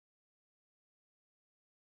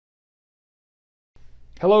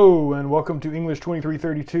Hello and welcome to English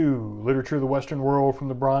 2332, Literature of the Western World from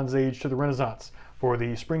the Bronze Age to the Renaissance for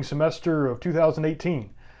the spring semester of 2018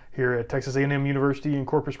 here at Texas A&M University in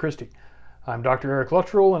Corpus Christi. I'm Dr. Eric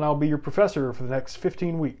Luttrell and I'll be your professor for the next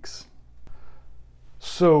 15 weeks.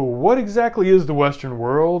 So what exactly is the Western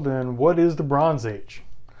world and what is the Bronze Age?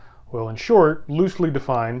 Well, in short, loosely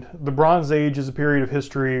defined, the Bronze Age is a period of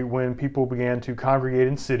history when people began to congregate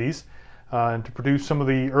in cities and to produce some of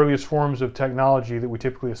the earliest forms of technology that we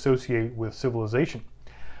typically associate with civilization.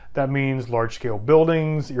 That means large-scale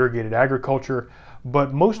buildings, irrigated agriculture,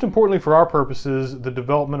 but most importantly for our purposes, the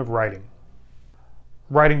development of writing.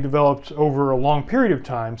 Writing developed over a long period of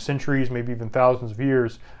time, centuries, maybe even thousands of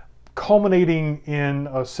years, culminating in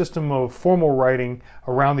a system of formal writing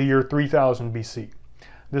around the year 3000 BC.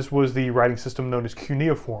 This was the writing system known as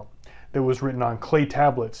cuneiform that was written on clay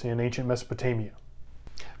tablets in ancient Mesopotamia.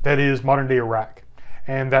 That is modern-day Iraq.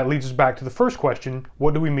 And that leads us back to the first question,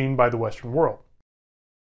 what do we mean by the Western world?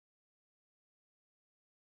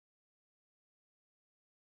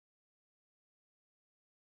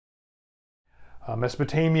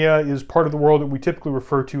 Mesopotamia is part of the world that we typically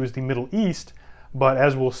refer to as the Middle East, but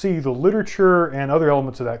as we'll see, the literature and other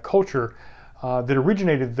elements of that culture that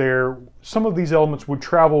originated there, some of these elements would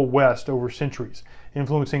travel west over centuries,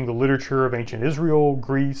 influencing the literature of ancient Israel,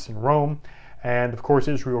 Greece, and Rome. And of course,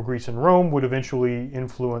 Israel, Greece, and Rome would eventually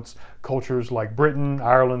influence cultures like Britain,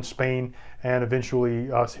 Ireland, Spain, and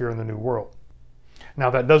eventually us here in the New World.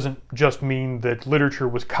 Now, that doesn't just mean that literature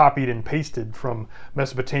was copied and pasted from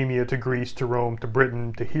Mesopotamia to Greece to Rome to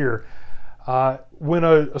Britain to here. When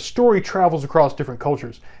a story travels across different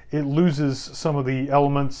cultures, it loses some of the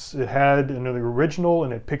elements it had in the original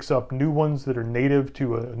and it picks up new ones that are native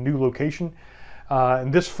to a new location.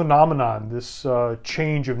 And this phenomenon, this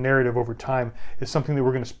change of narrative over time, is something that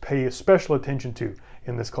we're going to pay special attention to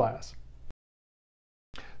in this class.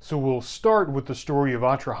 So we'll start with the story of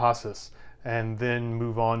Atrahasis and then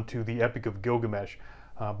move on to the Epic of Gilgamesh.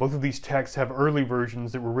 Both of these texts have early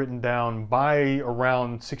versions that were written down by around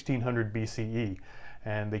 1600 BCE,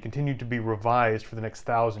 and they continued to be revised for the next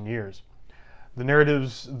 1,000 years. The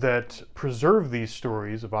narratives that preserve these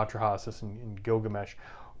stories of Atrahasis and Gilgamesh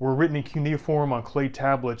were written in cuneiform on clay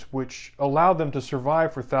tablets, which allowed them to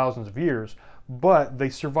survive for thousands of years, but they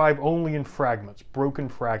survive only in fragments, broken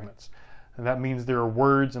fragments. And that means there are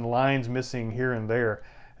words and lines missing here and there,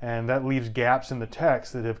 and that leaves gaps in the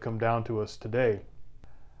text that have come down to us today.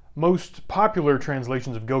 Most popular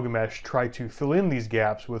translations of Gilgamesh try to fill in these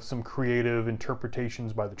gaps with some creative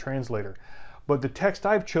interpretations by the translator, but the text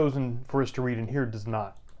I've chosen for us to read in here does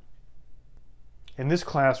not. In this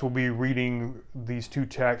class, we'll be reading these two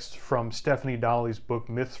texts from Stephanie Dalley's book,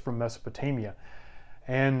 Myths from Mesopotamia.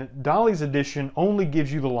 And Dalley's edition only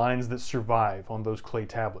gives you the lines that survive on those clay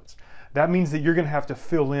tablets. That means that you're going to have to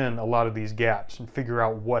fill in a lot of these gaps and figure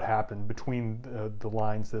out what happened between the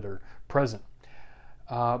lines that are present.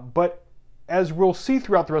 But as we'll see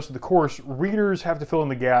throughout the rest of the course, readers have to fill in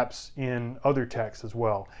the gaps in other texts as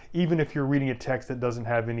well, even if you're reading a text that doesn't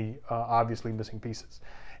have any obviously missing pieces.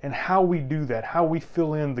 And how we do that, how we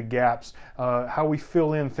fill in the gaps, how we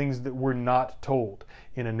fill in things that were not told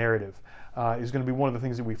in a narrative is going to be one of the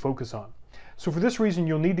things that we focus on. So for this reason,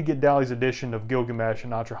 you'll need to get Dalley's edition of Gilgamesh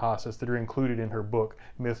and Atrahasis that are included in her book,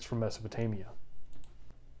 Myths from Mesopotamia.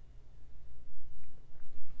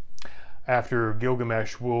 After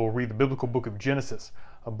Gilgamesh, we'll read the biblical book of Genesis,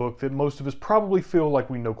 a book that most of us probably feel like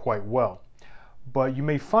we know quite well. But you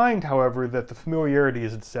may find, however, that the familiarity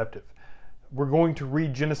is deceptive. We're going to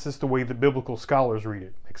read Genesis the way that biblical scholars read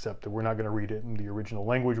it, except that we're not going to read it in the original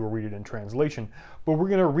language, we'll read it in translation, but we're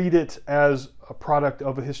going to read it as a product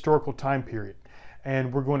of a historical time period.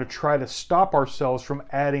 And we're going to try to stop ourselves from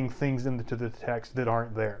adding things into the text that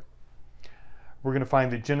aren't there. We're going to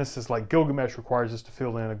find that Genesis, like Gilgamesh, requires us to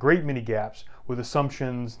fill in a great many gaps with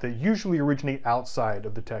assumptions that usually originate outside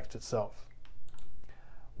of the text itself.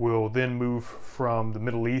 We'll then move from the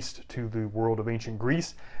Middle East to the world of ancient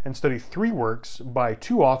Greece and study three works by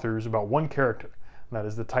two authors about one character, and that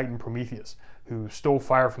is the Titan Prometheus, who stole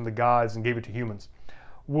fire from the gods and gave it to humans.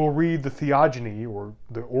 We'll read the Theogony, or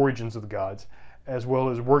the origins of the gods, as well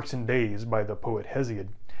as Works and Days by the poet Hesiod.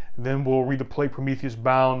 Then we'll read the play Prometheus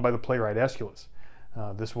Bound by the playwright Aeschylus.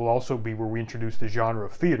 This will also be where we introduce the genre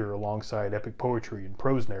of theater alongside epic poetry and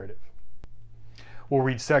prose narrative. We'll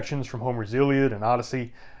read sections from Homer's Iliad and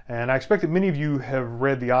Odyssey, and I expect that many of you have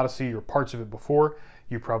read the Odyssey or parts of it before.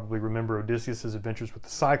 You probably remember Odysseus' adventures with the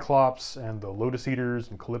Cyclops and the Lotus Eaters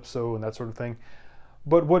and Calypso and that sort of thing.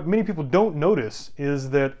 But what many people don't notice is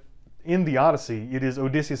that in the Odyssey, it is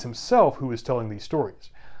Odysseus himself who is telling these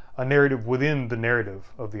stories, a narrative within the narrative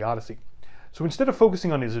of the Odyssey. So instead of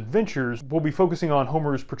focusing on his adventures, we'll be focusing on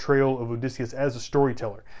Homer's portrayal of Odysseus as a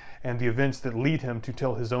storyteller and the events that lead him to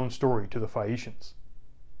tell his own story to the Phaeacians.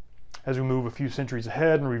 As we move a few centuries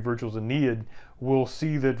ahead and read Virgil's Aeneid, we'll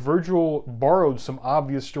see that Virgil borrowed some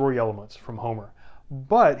obvious story elements from Homer,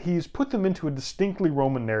 but he's put them into a distinctly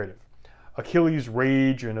Roman narrative. Achilles'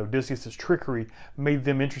 rage and Odysseus' trickery made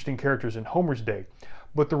them interesting characters in Homer's day,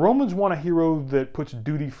 but the Romans want a hero that puts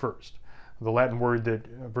duty first. The Latin word that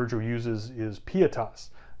Virgil uses is pietas,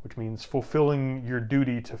 which means fulfilling your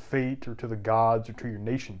duty to fate or to the gods or to your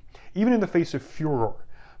nation, even in the face of furor,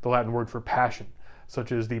 the Latin word for passion,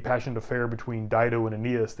 such as the passionate affair between Dido and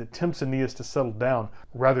Aeneas that tempts Aeneas to settle down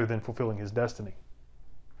rather than fulfilling his destiny.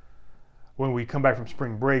 When we come back from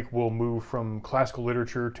spring break, we'll move from classical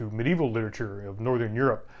literature to medieval literature of Northern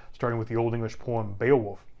Europe, starting with the Old English poem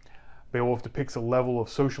Beowulf. Beowulf depicts a level of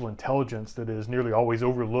social intelligence that is nearly always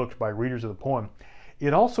overlooked by readers of the poem.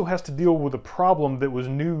 It also has to deal with a problem that was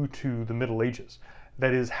new to the Middle Ages,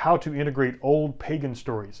 that is, how to integrate old pagan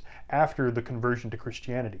stories after the conversion to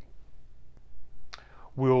Christianity.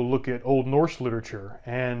 We'll look at Old Norse literature,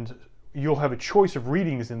 and you'll have a choice of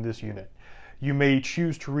readings in this unit. You may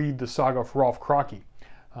choose to read the saga of Hrolf Kraki.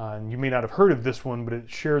 And you may not have heard of this one, but it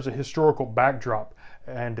shares a historical backdrop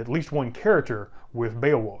and at least one character with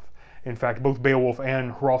Beowulf. In fact, both Beowulf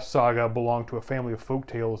and Hrolf's saga belong to a family of folk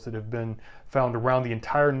tales that have been found around the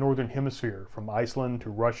entire northern hemisphere, from Iceland to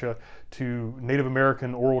Russia to Native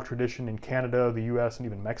American oral tradition in Canada, the US, and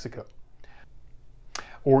even Mexico.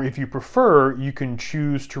 Or if you prefer, you can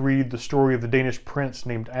choose to read the story of the Danish prince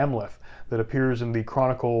named Amleth that appears in the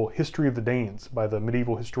chronicle History of the Danes by the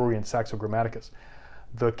medieval historian Saxo Grammaticus.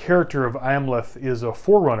 The character of Amleth is a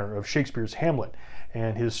forerunner of Shakespeare's Hamlet,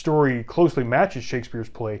 and his story closely matches Shakespeare's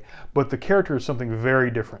play, but the character is something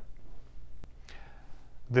very different.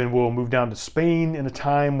 Then we'll move down to Spain in a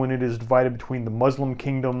time when it is divided between the Muslim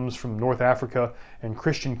kingdoms from North Africa and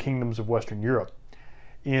Christian kingdoms of Western Europe.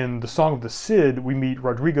 In the Song of the Cid, we meet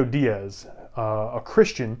Rodrigo Diaz, a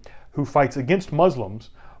Christian who fights against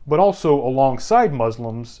Muslims, but also alongside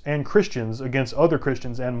Muslims and Christians against other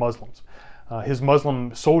Christians and Muslims. His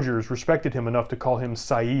Muslim soldiers respected him enough to call him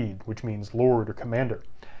Sayyid, which means Lord or Commander.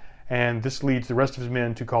 And this leads the rest of his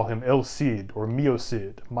men to call him El Cid, or Mio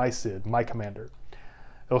Cid, my Commander.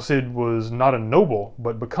 El Cid was not a noble,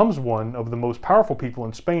 but becomes one of the most powerful people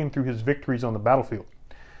in Spain through his victories on the battlefield.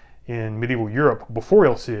 In medieval Europe, before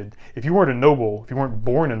El Cid, if you weren't a noble, if you weren't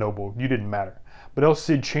born a noble, you didn't matter. But El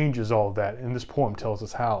Cid changes all of that, and this poem tells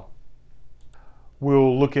us how.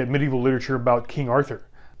 We'll look at medieval literature about King Arthur.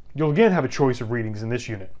 You'll again have a choice of readings in this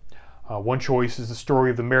unit. One choice is the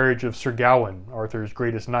story of the marriage of Sir Gawain, Arthur's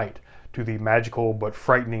greatest knight, to the magical but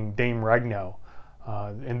frightening Dame Ragnar.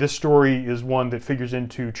 And this story is one that figures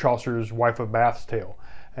into Chaucer's Wife of Bath's tale,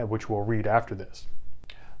 which we'll read after this.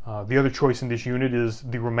 The other choice in this unit is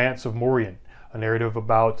The Romance of Morien, a narrative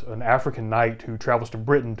about an African knight who travels to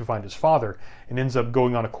Britain to find his father and ends up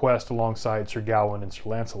going on a quest alongside Sir Gawain and Sir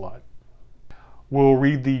Lancelot. We'll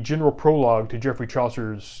read the general prologue to Geoffrey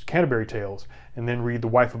Chaucer's Canterbury Tales, and then read the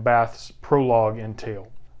Wife of Bath's prologue and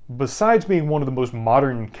tale. Besides being one of the most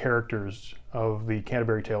modern characters of the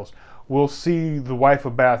Canterbury Tales, we'll see the Wife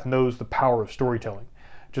of Bath knows the power of storytelling.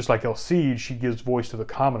 Just like El Cid, she gives voice to the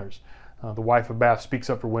commoners. The Wife of Bath speaks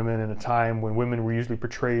up for women in a time when women were usually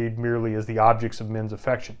portrayed merely as the objects of men's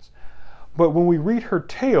affections. But when we read her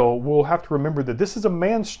tale, we'll have to remember that this is a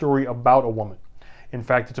man's story about a woman. In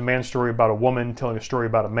fact, it's a man's story about a woman telling a story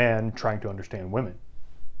about a man trying to understand women.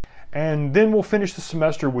 And then we'll finish the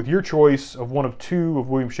semester with your choice of one of two of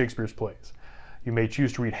William Shakespeare's plays. You may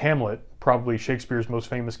choose to read Hamlet, probably Shakespeare's most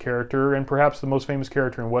famous character, and perhaps the most famous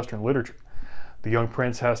character in Western literature. The young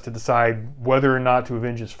prince has to decide whether or not to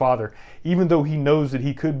avenge his father, even though he knows that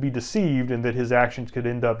he could be deceived and that his actions could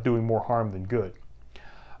end up doing more harm than good.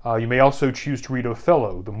 You may also choose to read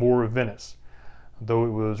Othello, the Moor of Venice. Though it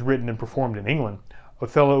was written and performed in England,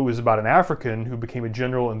 Othello is about an African who became a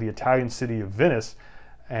general in the Italian city of Venice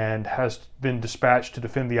and has been dispatched to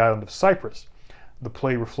defend the island of Cyprus. The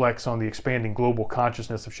play reflects on the expanding global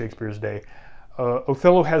consciousness of Shakespeare's day.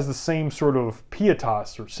 Othello has the same sort of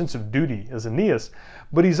pietas, or sense of duty, as Aeneas,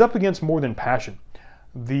 but he's up against more than passion.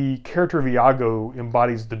 The character of Iago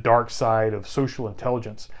embodies the dark side of social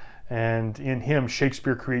intelligence, and in him,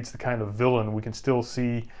 Shakespeare creates the kind of villain we can still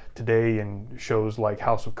see today in shows like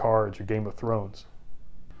House of Cards or Game of Thrones.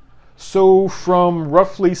 So from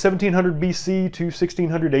roughly 1700 BC to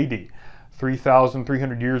 1600 AD,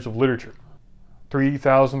 3,300 years of literature.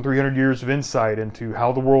 3,300 years of insight into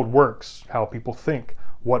how the world works, how people think,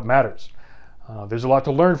 what matters. There's a lot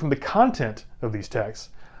to learn from the content of these texts,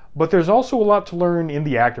 but there's also a lot to learn in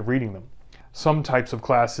the act of reading them. Some types of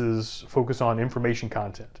classes focus on information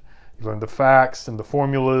content. You learn the facts and the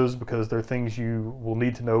formulas because they're things you will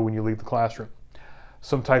need to know when you leave the classroom.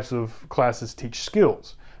 Some types of classes teach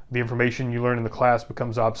skills. The information you learn in the class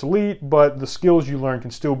becomes obsolete, but the skills you learn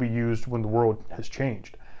can still be used when the world has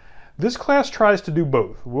changed. This class tries to do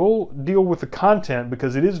both. We'll deal with the content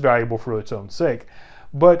because it is valuable for its own sake,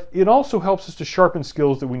 but it also helps us to sharpen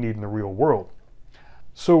skills that we need in the real world.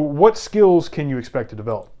 So what skills can you expect to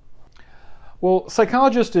develop? Well,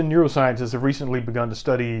 psychologists and neuroscientists have recently begun to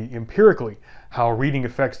study empirically how reading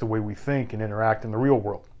affects the way we think and interact in the real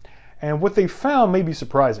world. And what they found may be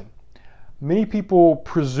surprising. Many people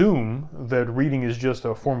presume that reading is just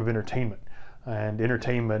a form of entertainment, and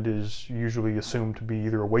entertainment is usually assumed to be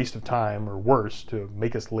either a waste of time or worse, to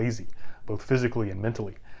make us lazy, both physically and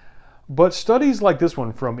mentally. But studies like this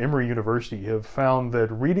one from Emory University have found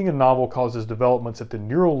that reading a novel causes developments at the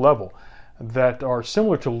neural level that are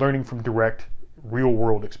similar to learning from direct,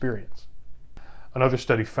 real-world experience. Another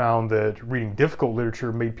study found that reading difficult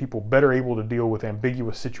literature made people better able to deal with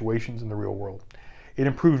ambiguous situations in the real world. It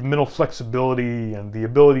improved mental flexibility and the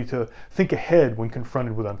ability to think ahead when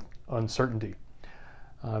confronted with uncertainty.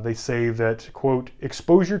 They say that, quote,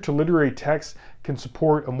 exposure to literary texts can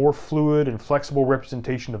support a more fluid and flexible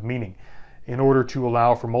representation of meaning in order to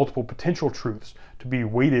allow for multiple potential truths to be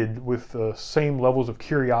weighted with the same levels of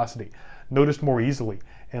curiosity, noticed more easily,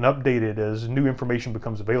 and updated as new information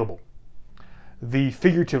becomes available. The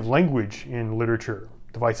figurative language in literature,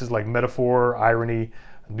 devices like metaphor, irony,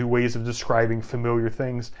 new ways of describing familiar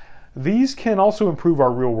things, these can also improve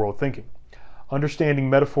our real-world thinking. Understanding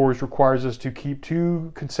metaphors requires us to keep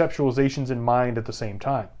two conceptualizations in mind at the same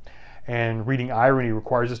time. And reading irony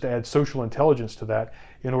requires us to add social intelligence to that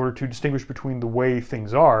in order to distinguish between the way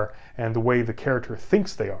things are and the way the character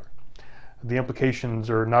thinks they are. The implications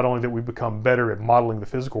are not only that we become better at modeling the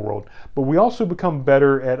physical world, but we also become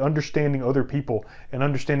better at understanding other people and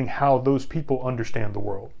understanding how those people understand the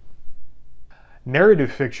world.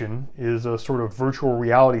 Narrative fiction is a sort of virtual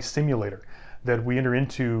reality simulator that we enter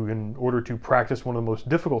into in order to practice one of the most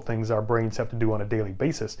difficult things our brains have to do on a daily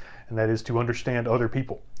basis, and that is to understand other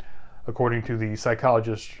people. According to the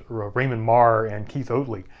psychologists Raymond Marr and Keith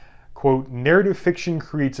Oatley, quote, narrative fiction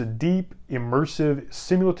creates a deep, immersive,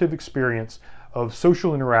 simulative experience of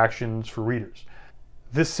social interactions for readers.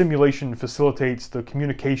 This simulation facilitates the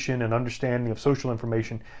communication and understanding of social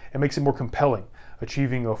information and makes it more compelling,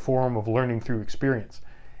 achieving a form of learning through experience.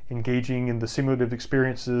 Engaging in the simulative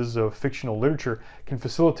experiences of fictional literature can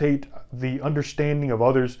facilitate the understanding of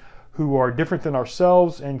others who are different than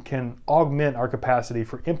ourselves and can augment our capacity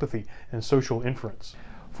for empathy and social inference.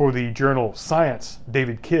 For the journal Science,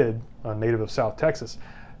 David Kidd, a native of South Texas,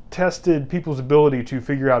 tested people's ability to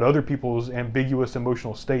figure out other people's ambiguous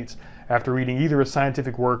emotional states after reading either a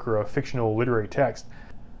scientific work or a fictional literary text.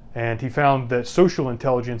 And he found that social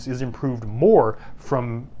intelligence is improved more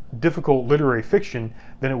from difficult literary fiction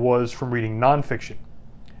than it was from reading nonfiction.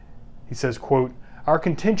 He says, quote, our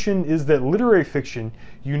contention is that literary fiction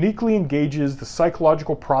uniquely engages the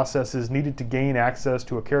psychological processes needed to gain access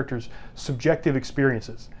to a character's subjective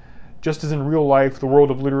experiences. Just as in real life, the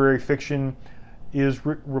world of literary fiction is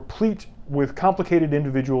replete with complicated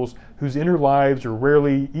individuals whose inner lives are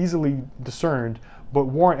rarely easily discerned but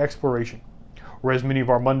warrant exploration. Whereas many of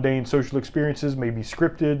our mundane social experiences may be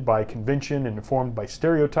scripted by convention and informed by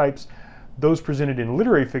stereotypes, those presented in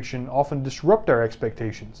literary fiction often disrupt our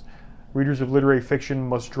expectations. Readers of literary fiction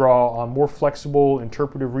must draw on more flexible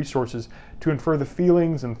interpretive resources to infer the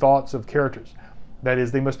feelings and thoughts of characters. That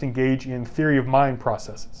is, they must engage in theory of mind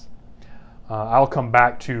processes. I'll come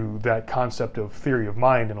back to that concept of theory of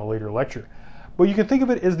mind in a later lecture. But you can think of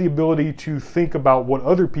it as the ability to think about what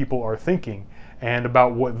other people are thinking and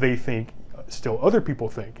about what they think still other people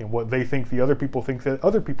think, and what they think the other people think that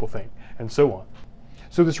other people think, and so on.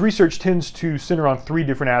 So this research tends to center on three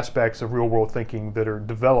different aspects of real-world thinking that are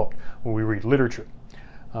developed when we read literature.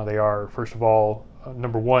 They are, first of all,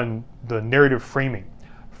 number one, the narrative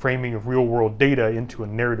framing of real-world data into a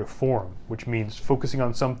narrative form, which means focusing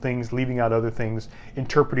on some things, leaving out other things,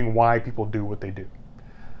 interpreting why people do what they do.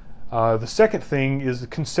 The second thing is the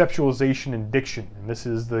conceptualization and diction, and this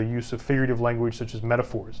is the use of figurative language such as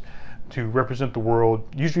metaphors to represent the world,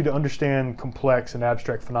 usually to understand complex and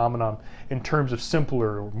abstract phenomena in terms of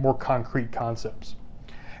simpler, more concrete concepts.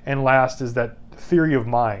 And last is that theory of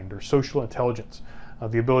mind, or social intelligence,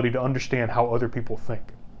 the ability to understand how other people think.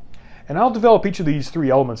 And I'll develop each of these three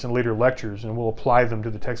elements in later lectures, and we'll apply them to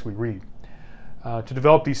the text we read. To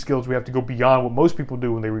develop these skills, we have to go beyond what most people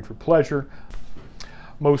do when they read for pleasure.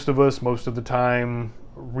 Most of us, most of the time,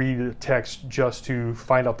 read a text just to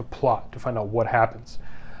find out the plot, to find out what happens.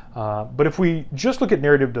 But if we just look at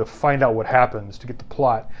narrative to find out what happens, to get the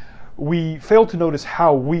plot, we fail to notice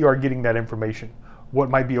how we are getting that information, what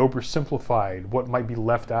might be oversimplified, what might be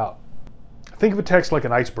left out. Think of a text like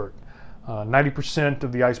an iceberg. 90%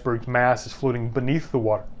 of the iceberg's mass is floating beneath the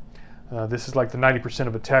water. This is like the 90%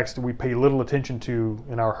 of a text that we pay little attention to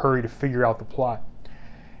in our hurry to figure out the plot.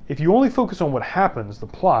 If you only focus on what happens, the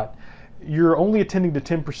plot, you're only attending to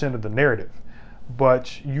 10% of the narrative,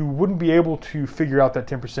 but you wouldn't be able to figure out that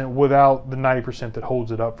 10% without the 90% that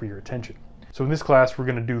holds it up for your attention. So in this class, we're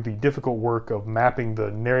going to do the difficult work of mapping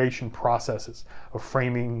the narration processes of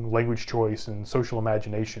framing, language choice, and social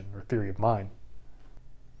imagination, or theory of mind.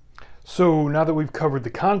 So now that we've covered the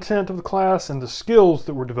content of the class and the skills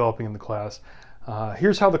that we're developing in the class,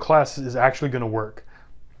 here's how the class is actually going to work.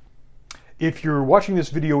 If you're watching this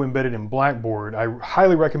video embedded in Blackboard, I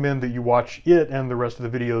highly recommend that you watch it and the rest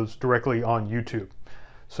of the videos directly on YouTube.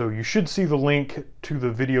 So you should see the link to the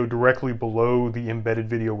video directly below the embedded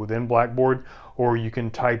video within Blackboard, or you can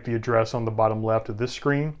type the address on the bottom left of this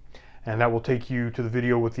screen, and that will take you to the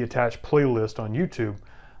video with the attached playlist on YouTube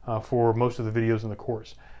for most of the videos in the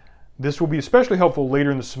course. This will be especially helpful later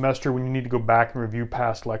in the semester when you need to go back and review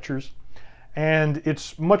past lectures. And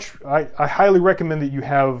I highly recommend that you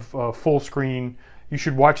have full screen. You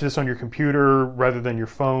should watch this on your computer rather than your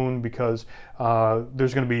phone, because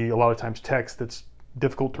there's going to be a lot of times text that's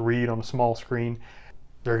difficult to read on a small screen.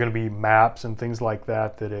 There are going to be maps and things like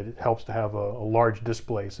that it helps to have a large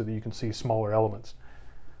display so that you can see smaller elements.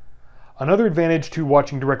 Another advantage to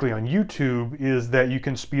watching directly on YouTube is that you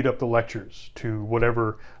can speed up the lectures to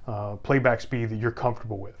whatever playback speed that you're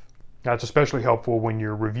comfortable with. That's especially helpful when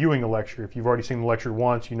you're reviewing a lecture. If you've already seen the lecture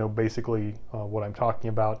once, you know basically what I'm talking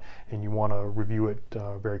about, and you want to review it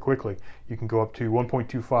very quickly. You can go up to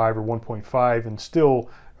 1.25 or 1.5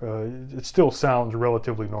 and it still sounds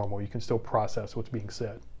relatively normal. You can still process what's being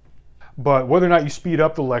said. But whether or not you speed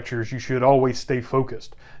up the lectures, you should always stay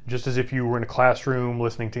focused, just as if you were in a classroom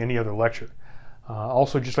listening to any other lecture.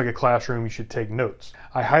 Also, just like a classroom, you should take notes.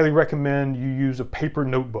 I highly recommend you use a paper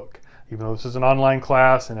notebook. Even though this is an online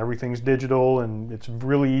class and everything's digital and it's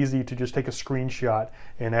really easy to just take a screenshot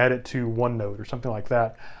and add it to OneNote or something like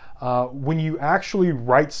that. When you actually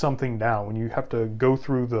write something down, when you have to go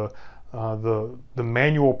through the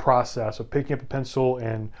manual process of picking up a pencil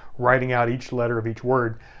and writing out each letter of each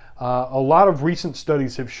word, a lot of recent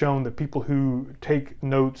studies have shown that people who take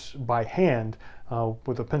notes by hand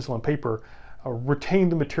with a pencil and paper retain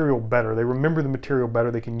the material better. They remember the material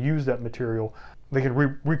better. They can use that material. They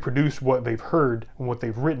can reproduce what they've heard and what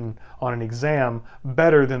they've written on an exam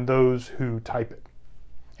better than those who type it,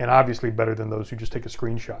 and obviously better than those who just take a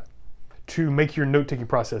screenshot. To make your note-taking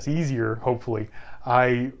process easier, hopefully,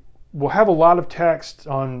 I will have a lot of text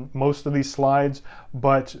on most of these slides,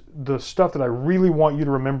 but the stuff that I really want you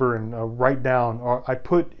to remember and write down, I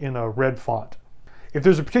put in a red font. If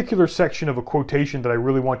there's a particular section of a quotation that I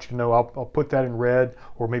really want you to know, I'll put that in red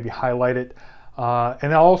or maybe highlight it.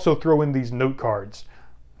 And I'll also throw in these note cards,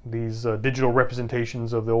 these digital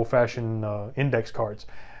representations of the old-fashioned index cards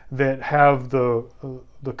that have the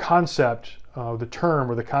concept, the term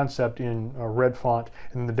or the concept in red font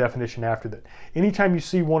and then the definition after that. Anytime you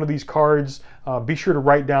see one of these cards, be sure to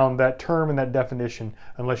write down that term and that definition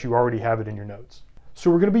unless you already have it in your notes. So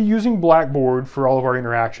we're going to be using Blackboard for all of our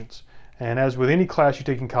interactions. And as with any class you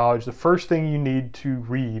take in college, the first thing you need to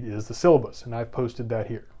read is the syllabus, and I've posted that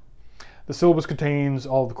here. The syllabus contains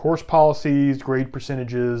all the course policies, grade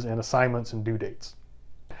percentages, and assignments and due dates.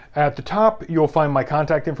 At the top, you'll find my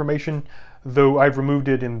contact information, though I've removed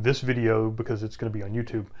it in this video because it's going to be on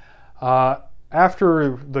YouTube.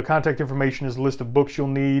 After the contact information is a list of books you'll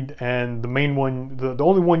need, and the main one, the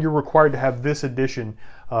only one you're required to have this edition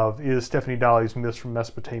of is Stephanie Dalley's Myths from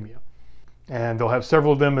Mesopotamia. And they'll have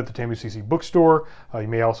several of them at the TAMUCC bookstore. You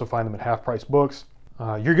may also find them at half-price books.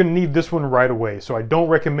 You're going to need this one right away, so I don't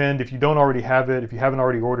recommend, if you don't already have it, if you haven't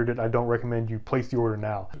already ordered it, I don't recommend you place the order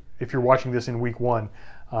now. If you're watching this in week 1,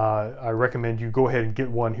 I recommend you go ahead and get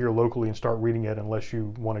one here locally and start reading it unless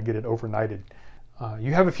you want to get it overnighted.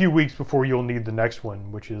 You have a few weeks before you'll need the next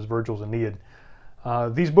one, which is Virgil's Aeneid.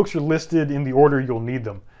 These books are listed in the order you'll need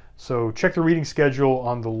them, so check the reading schedule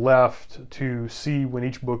on the left to see when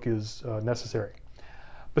each book is necessary.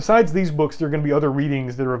 Besides these books, there are going to be other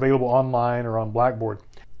readings that are available online or on Blackboard,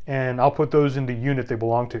 and I'll put those in the unit they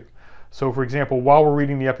belong to. So for example, while we're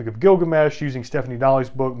reading the Epic of Gilgamesh using Stephanie Dalley's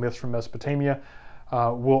book, Myths from Mesopotamia,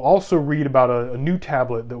 we'll also read about a new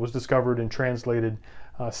tablet that was discovered and translated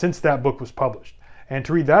since that book was published. And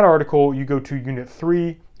to read that article, you go to Unit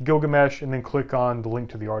 3, Gilgamesh, and then click on the link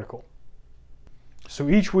to the article. So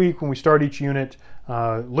each week when we start each unit,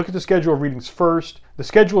 look at the schedule of readings first. The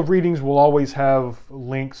schedule of readings will always have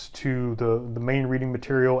links to the main reading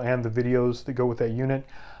material and the videos that go with that unit.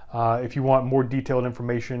 If you want more detailed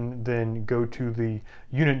information, then go to the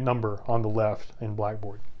unit number on the left in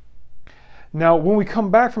Blackboard. Now, when we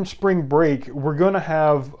come back from spring break, we're going to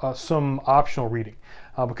have some optional reading.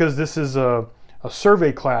 Because this is a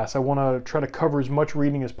survey class, I want to try to cover as much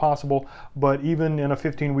reading as possible, but even in a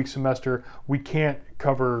 15-week semester, we can't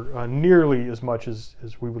cover nearly as much as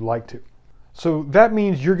we would like to. So that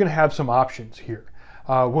means you're going to have some options here.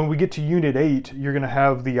 When we get to Unit 8, you're going to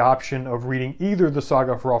have the option of reading either the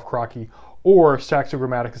Saga of Rolf Krake or Saxo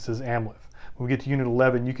Grammaticus's Amleth. When we get to Unit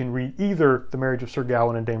 11, you can read either The Marriage of Sir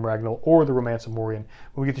Gawain and Dame Ragnall or The Romance of Morian.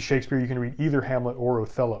 When we get to Shakespeare, you can read either Hamlet or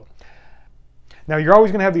Othello. Now, you're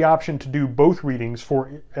always going to have the option to do both readings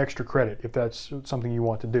for extra credit if that's something you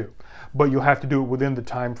want to do, but you'll have to do it within the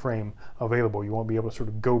time frame available. You won't be able to sort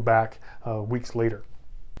of go back weeks later.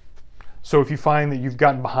 So if you find that you've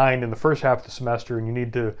gotten behind in the first half of the semester and you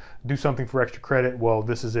need to do something for extra credit, well,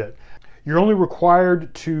 this is it. You're only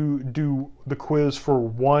required to do the quiz for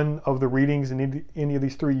one of the readings in any of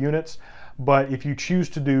these 3 units, but if you choose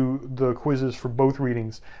to do the quizzes for both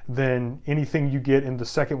readings, then anything you get in the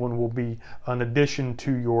second one will be an addition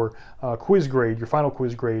to your quiz grade, your final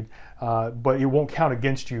quiz grade, but it won't count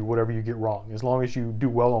against you whatever you get wrong. As long as you do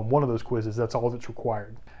well on one of those quizzes, that's all that's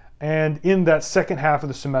required. And in that second half of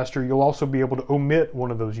the semester, you'll also be able to omit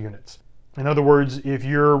one of those units. In other words, if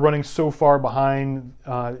you're running so far behind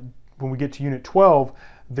when we get to Unit 12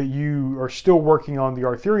 that you are still working on the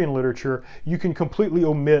Arthurian literature, you can completely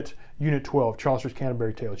omit Unit 12, Chaucer's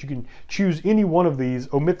Canterbury Tales. You can choose any one of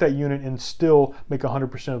these, omit that unit, and still make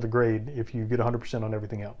 100% of the grade if you get 100% on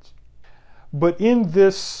everything else. But in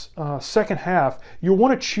this second half, you'll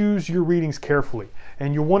want to choose your readings carefully,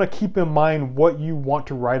 and you'll want to keep in mind what you want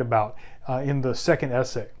to write about in the second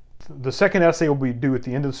essay. The second essay will be due at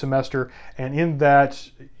the end of the semester, and in that,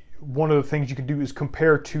 one of the things you can do is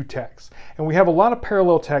compare 2 texts. And we have a lot of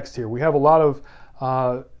parallel text here. We have a lot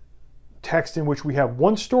of text in which we have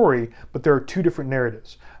one story, but there are 2 different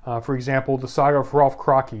narratives. For example, the Saga of Rolf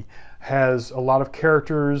Krake has a lot of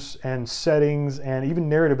characters and settings and even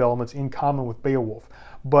narrative elements in common with Beowulf,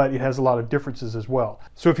 but it has a lot of differences as well.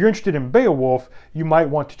 So if you're interested in Beowulf, you might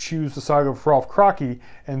want to choose the Saga of Rolf Krake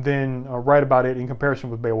and then write about it in comparison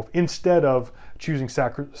with Beowulf instead of choosing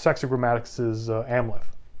Saxo Grammaticus's Amleth.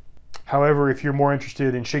 However, if you're more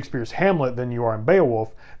interested in Shakespeare's Hamlet than you are in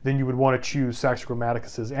Beowulf, then you would want to choose Saxo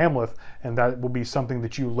Grammaticus's Amleth, and that will be something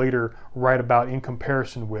that you later write about in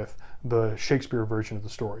comparison with the Shakespeare version of the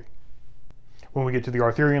story. When we get to the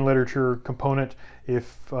Arthurian literature component,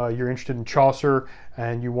 if you're interested in Chaucer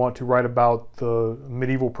and you want to write about the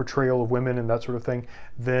medieval portrayal of women and that sort of thing,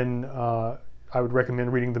 then I would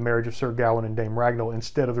recommend reading The Marriage of Sir Gawain and Dame Ragnall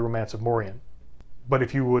instead of The Romance of Morian. But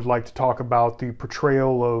if you would like to talk about the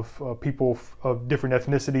portrayal of people of different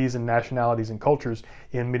ethnicities and nationalities and cultures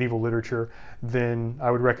in medieval literature, then I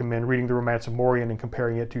would recommend reading The Romance of Morian and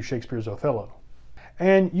comparing it to Shakespeare's Othello.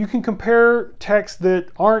 And you can compare texts that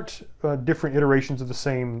aren't different iterations of the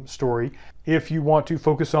same story if you want to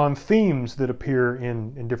focus on themes that appear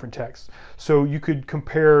in different texts. So you could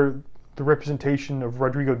compare the representation of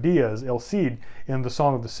Rodrigo Diaz, El Cid, in the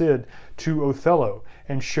Song of the Cid to Othello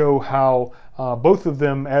and show how both of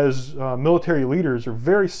them as military leaders are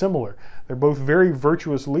very similar. They're both very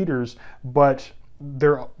virtuous leaders, but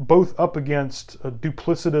they're both up against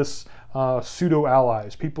duplicitous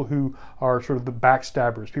pseudo-allies, people who are sort of the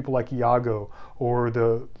backstabbers, people like Iago or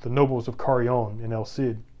the nobles of Carrion in El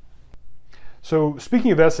Cid. So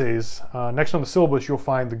speaking of essays, next on the syllabus you'll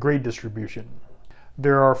find the grade distribution.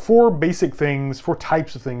 There are 4 basic things, 4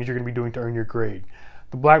 types of things you're going to be doing to earn your grade.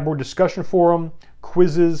 The Blackboard discussion forum,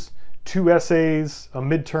 quizzes, 2 essays, a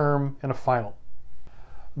midterm, and a final.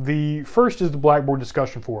 The first is the Blackboard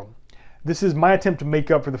discussion forum. This is my attempt to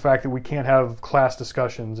make up for the fact that we can't have class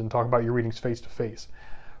discussions and talk about your readings face to face.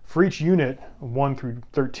 For each unit, 1 through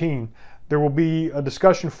 13, there will be a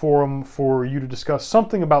discussion forum for you to discuss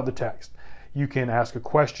something about the text. You can ask a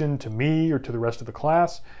question to me or to the rest of the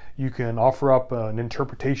class. You can offer up an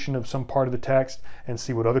interpretation of some part of the text and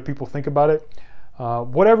see what other people think about it.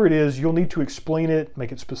 Whatever it is, you'll need to explain it,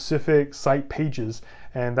 make it specific, cite pages,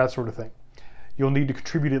 and that sort of thing. You'll need to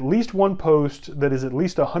contribute at least 1 post that is at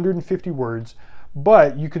least 150 words,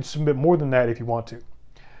 but you can submit more than that if you want to.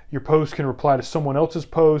 Your post can reply to someone else's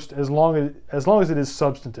post as long as it is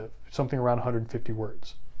substantive, something around 150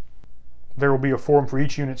 words. There will be a forum for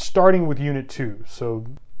each unit starting with Unit 2. So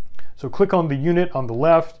click on the unit on the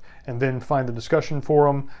left and then find the discussion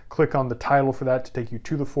forum, click on the title for that to take you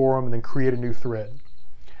to the forum, and then create a new thread.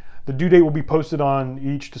 The due date will be posted on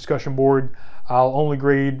each discussion board. I'll only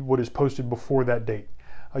grade what is posted before that date.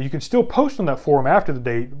 You can still post on that forum after the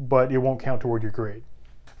date, but it won't count toward your grade.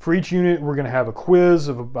 For each unit, we're going to have a quiz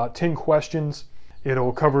of about 10 questions.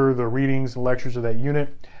 It'll cover the readings and lectures of that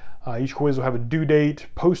unit. Each quiz will have a due date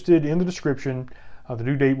posted in the description. The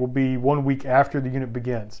due date will be 1 week after the unit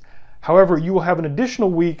begins. However, you will have an additional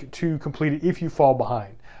week to complete it if you fall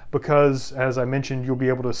behind, because as I mentioned, you'll be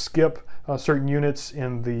able to skip certain units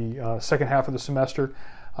in the second half of the semester.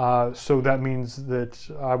 So that means that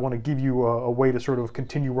I want to give you a way to sort of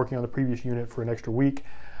continue working on the previous unit for an extra week.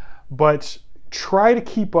 But try to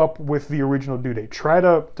keep up with the original due date. Try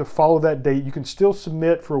to follow that date. You can still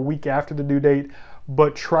submit for a week after the due date,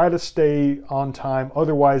 but try to stay on time.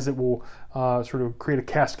 Otherwise, it will sort of create a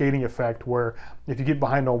cascading effect where if you get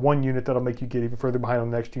behind on one unit, that'll make you get even further behind on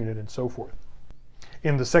the next unit and so forth.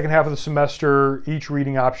 In the second half of the semester, each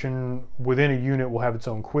reading option within a unit will have its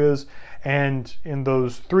own quiz. And in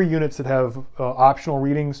those 3 units that have optional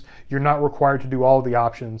readings, you're not required to do all of the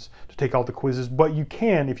options to take all the quizzes, but you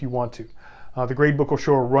can if you want to. The gradebook will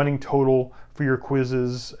show a running total for your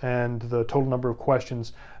quizzes and the total number of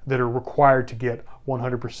questions that are required to get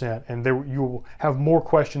 100%. And you will have more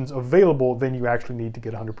questions available than you actually need to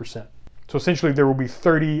get 100%. So essentially there will be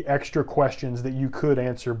 30 extra questions that you could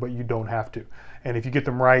answer, but you don't have to. And if you get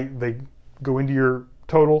them right, they go into your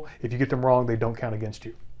total. If you get them wrong, they don't count against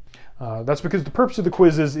you. That's because the purpose of the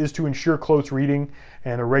quizzes is to ensure close reading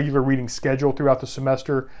and a regular reading schedule throughout the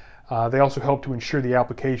semester. They also help to ensure the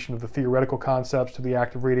application of the theoretical concepts to the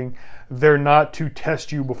active reading. They're not to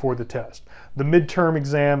test you before the test. The midterm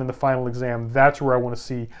exam and the final exam, that's where I want to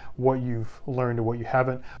see what you've learned and what you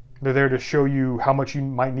haven't. They're there to show you how much you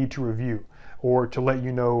might need to review or to let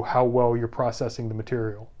you know how well you're processing the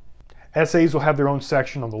material. Essays will have their own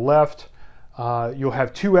section on the left. You'll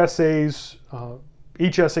have 2 essays.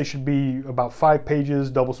 Each essay should be about 5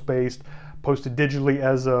 pages, double-spaced, posted digitally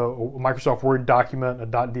as a Microsoft Word document, a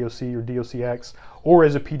 .doc or docx, or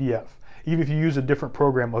as a PDF. Even if you use a different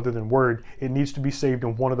program other than Word, it needs to be saved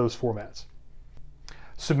in one of those formats.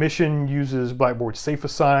 Submission uses Blackboard Safe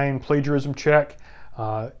Assign plagiarism check.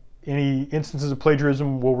 Any instances of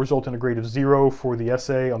plagiarism will result in a grade of 0 for the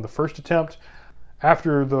essay on the first attempt.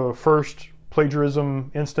 After the first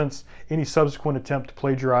plagiarism instance, any subsequent attempt to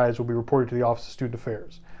plagiarize will be reported to the Office of Student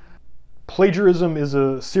Affairs. Plagiarism is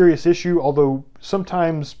a serious issue, although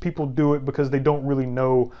sometimes people do it because they don't really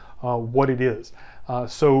know what it is.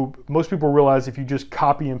 So most people realize if you just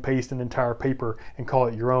copy and paste an entire paper and call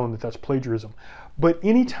it your own, that's plagiarism. But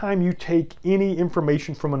anytime you take any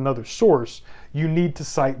information from another source, you need to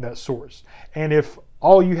cite that source. And if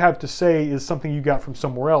all you have to say is something you got from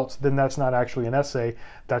somewhere else, then that's not actually an essay.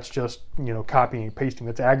 That's just, copying and pasting.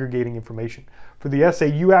 That's aggregating information. For the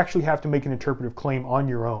essay, you actually have to make an interpretive claim on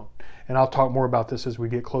your own. And I'll talk more about this as we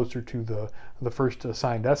get closer to the first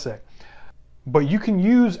assigned essay. But you can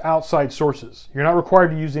use outside sources. You're not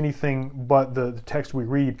required to use anything but the text we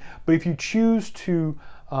read. But if you choose to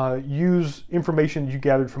use information that you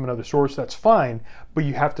gathered from another source, that's fine, but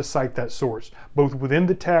you have to cite that source, both within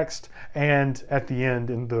the text and at the end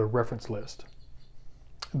in the reference list.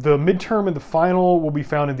 The midterm and the final will be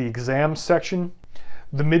found in the exam section.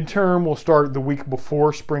 The midterm will start the week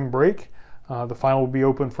before spring break. The final will be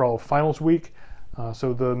open for all of finals week.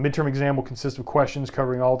 So the midterm exam will consist of questions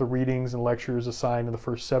covering all the readings and lectures assigned in the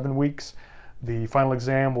first 7 weeks. The final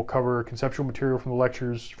exam will cover conceptual material from the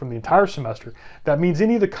lectures from the entire semester. That means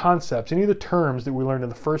any of the concepts, any of the terms that we learned in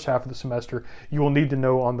the first half of the semester, you will need to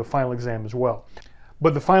know on the final exam as well.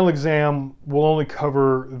 But the final exam will only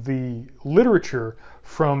cover the literature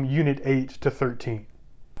from Unit 8 to 13.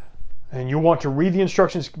 And you'll want to read the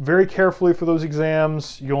instructions very carefully for those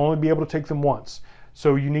exams. You'll only be able to take them once.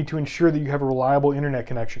 So you need to ensure that you have a reliable internet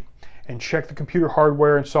connection. And check the computer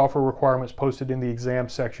hardware and software requirements posted in the exam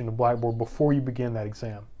section of Blackboard before you begin that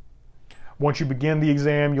exam. Once you begin the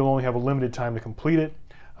exam, you'll only have a limited time to complete it.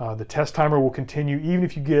 The test timer will continue even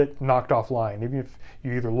if you get knocked offline, even if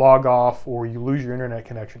you either log off or you lose your internet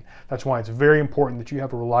connection. That's why it's very important that you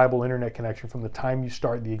have a reliable internet connection from the time you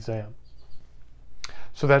start the exam.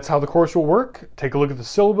 So that's how the course will work. Take a look at the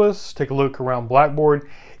syllabus, take a look around Blackboard.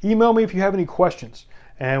 Email me if you have any questions.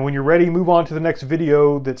 And when you're ready, move on to the next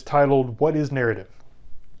video that's titled, What is Narrative?